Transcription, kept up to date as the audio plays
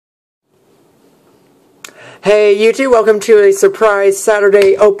Hey YouTube, welcome to a surprise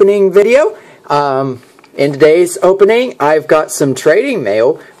Saturday opening video. In today's opening, I've got some trading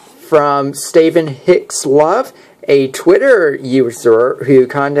mail from Steven Hicks Love, a Twitter user who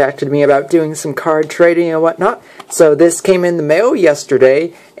contacted me about doing some card trading and whatnot. So this came in the mail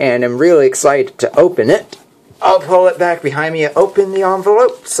yesterday, and I'm really excited to open it. I'll pull it back behind me and open the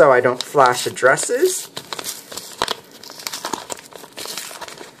envelope so I don't flash addresses.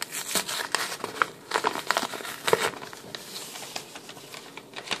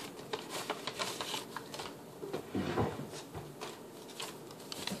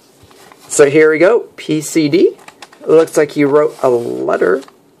 So here we go, PCD. It looks like you wrote a letter.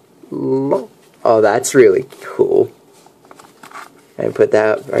 Oh, that's really cool. And put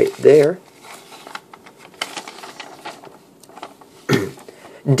that right there.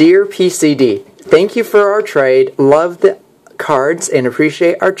 Dear PCD, thank you for our trade. Love the cards and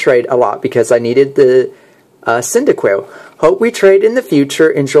appreciate our trade a lot because I needed the Cyndaquil. Hope we trade in the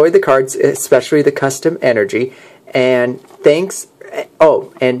future. Enjoy the cards, especially the custom energy. And thanks.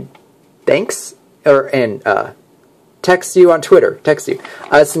 Oh, and thanks, text you on Twitter. Text you.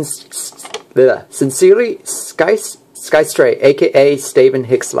 Sincerely, Skystray, aka Steven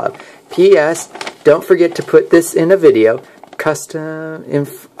Hicks Love. P.S. Don't forget to put this in a video. Custom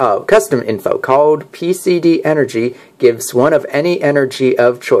info called PCD Energy gives one of any energy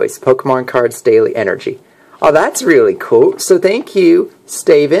of choice. Pokemon cards daily energy. Oh, that's really cool. So thank you,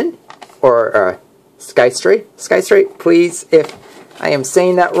 Steven, or Skystray. Skystray, please, if I am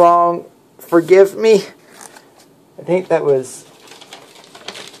saying that wrong, forgive me. I think that was...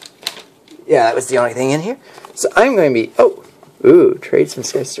 yeah, that was the only thing in here. So I'm going to be... trades from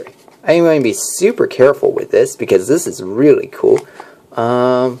Skystray. I'm going to be super careful with this because this is really cool.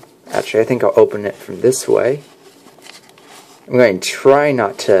 Actually, I think I'll open it from this way. I'm going to try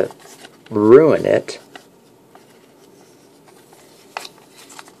not to ruin it,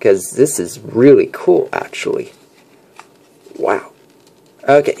 because this is really cool, actually. Wow.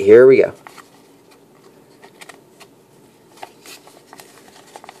 Okay, here we go.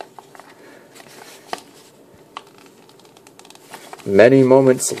 Many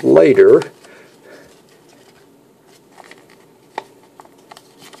moments later,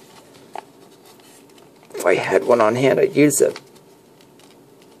 if I had one on hand, I'd use it.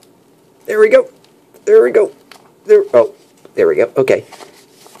 There we go. There we go. Oh, there we go. Okay.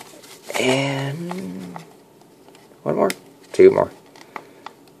 And one more. Two more.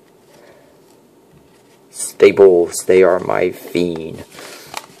 Stables, they are my fiend.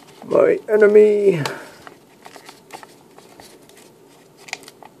 My enemy.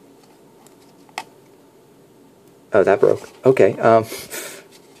 Oh, that broke. Okay,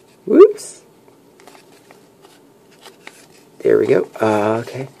 whoops. There we go.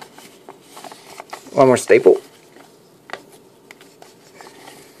 Okay. One more staple.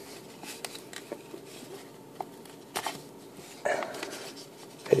 I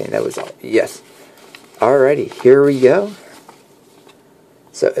think that was all. Yes. Alrighty, here we go.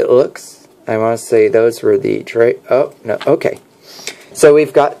 So it looks, I want to say those were the oh, no, okay. So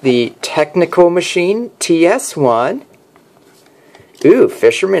we've got the Technical Machine TS1. Ooh,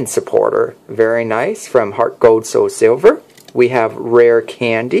 Fisherman Supporter. Very nice. From Heart Gold Soul Silver. We have Rare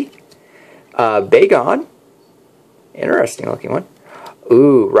Candy. Bagon. Interesting looking one.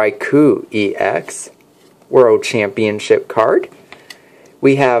 Ooh, Raikou EX. World Championship card.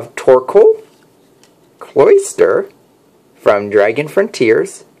 We have Torkoal. Cloyster. From Dragon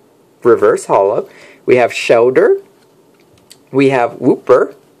Frontiers. Reverse Hollow. We have Shelder. We have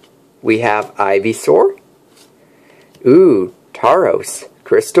Wooper. We have Ivysaur. Ooh, Tauros.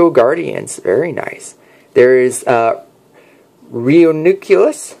 Crystal Guardians. Very nice. There is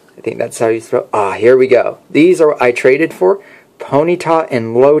Rionucleus. I think that's how you spell. Ah, here we go. These are what I traded for. Ponyta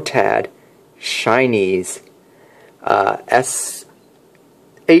and Lotad. Shinies. SH1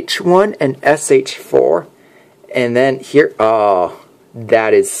 and SH4. And then here, oh,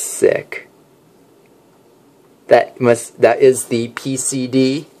 that is sick. That is the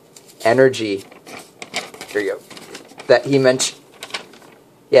PCD energy. Here you go. That he mentioned.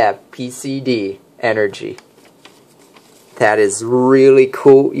 Yeah, PCD energy. That is really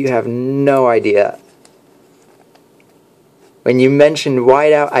cool. You have no idea. When you mentioned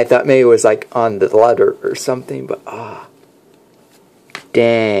whiteout, I thought maybe it was like on the letter or something, but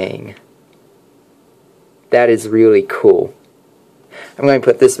dang. That is really cool. I'm going to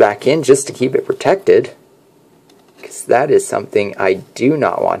put this back in just to keep it protected, because that is something I do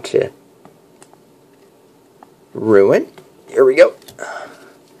not want to ruin. Here we go.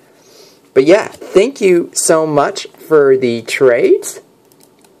 But yeah, thank you so much for the trades.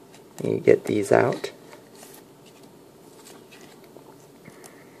 Let me get these out.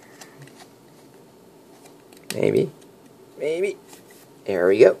 Maybe. There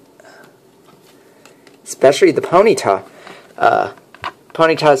we go. Especially the Ponyta.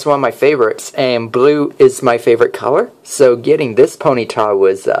 Ponyta is one of my favorites, and blue is my favorite color. So getting this Ponyta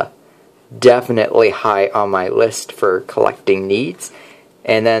was definitely high on my list for collecting needs.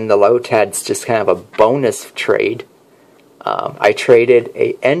 And then the Lotad's just kind of a bonus trade. I traded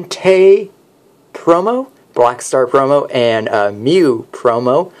a Entei promo, Black Star promo, and a Mew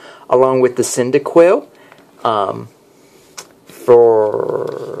promo, along with the Cyndaquil,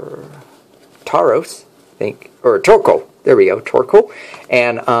 for Tauros, I think, or Torkoal. There we go, Torkoal.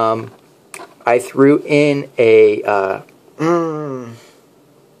 And I threw in a who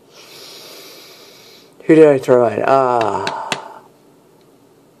did I throw in?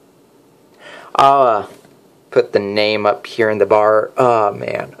 I'll put the name up here in the bar. Oh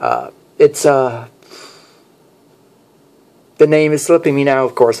man, it's the name is slipping me now,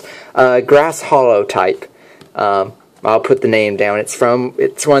 of course. Grass Hollow type. I'll put the name down. It's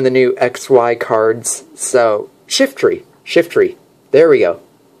one of the new XY cards. So Shiftry. There we go.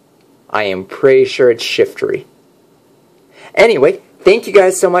 I am pretty sure it's Shiftry. Anyway, thank you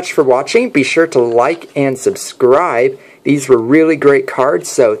guys so much for watching. Be sure to like and subscribe. These were really great cards,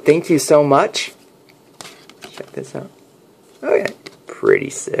 so thank you so much. Check this out. Oh yeah, pretty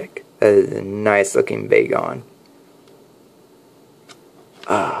sick. That is a nice looking Bagon.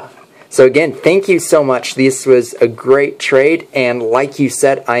 So again, thank you so much. This was a great trade, and like you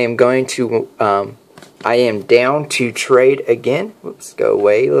said, I am going to, I am down to trade again. Whoops, go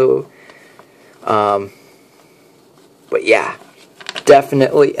away, little. But yeah,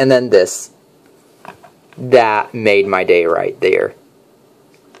 definitely. And then this, that made my day right there.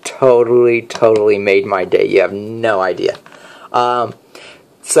 Totally made my day. You have no idea.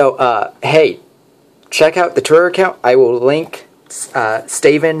 Hey, check out the Twitter account. I will link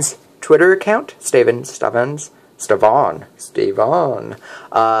Steven's Twitter account, Steven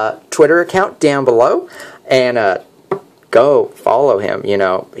Twitter account down below, and go follow him. You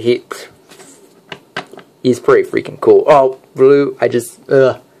know, he's pretty freaking cool. Oh, blue, I just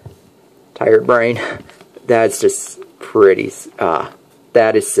tired brain. That's just pretty.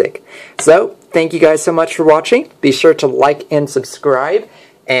 That is sick. So thank you guys so much for watching. Be sure to like and subscribe,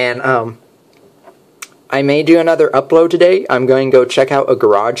 and I may do another upload today. I'm going to go check out a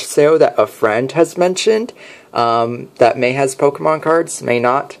garage sale that a friend has mentioned that may has Pokemon cards, may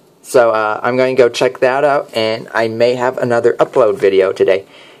not. So I'm going to go check that out, and I may have another upload video today.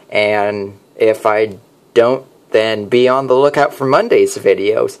 And if I don't, then be on the lookout for Monday's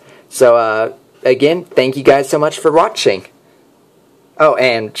videos. So again, thank you guys so much for watching. Oh,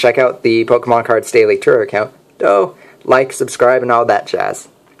 and check out the Pokemon Cards Daily Tour account. Oh, like, subscribe, and all that jazz.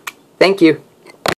 Thank you.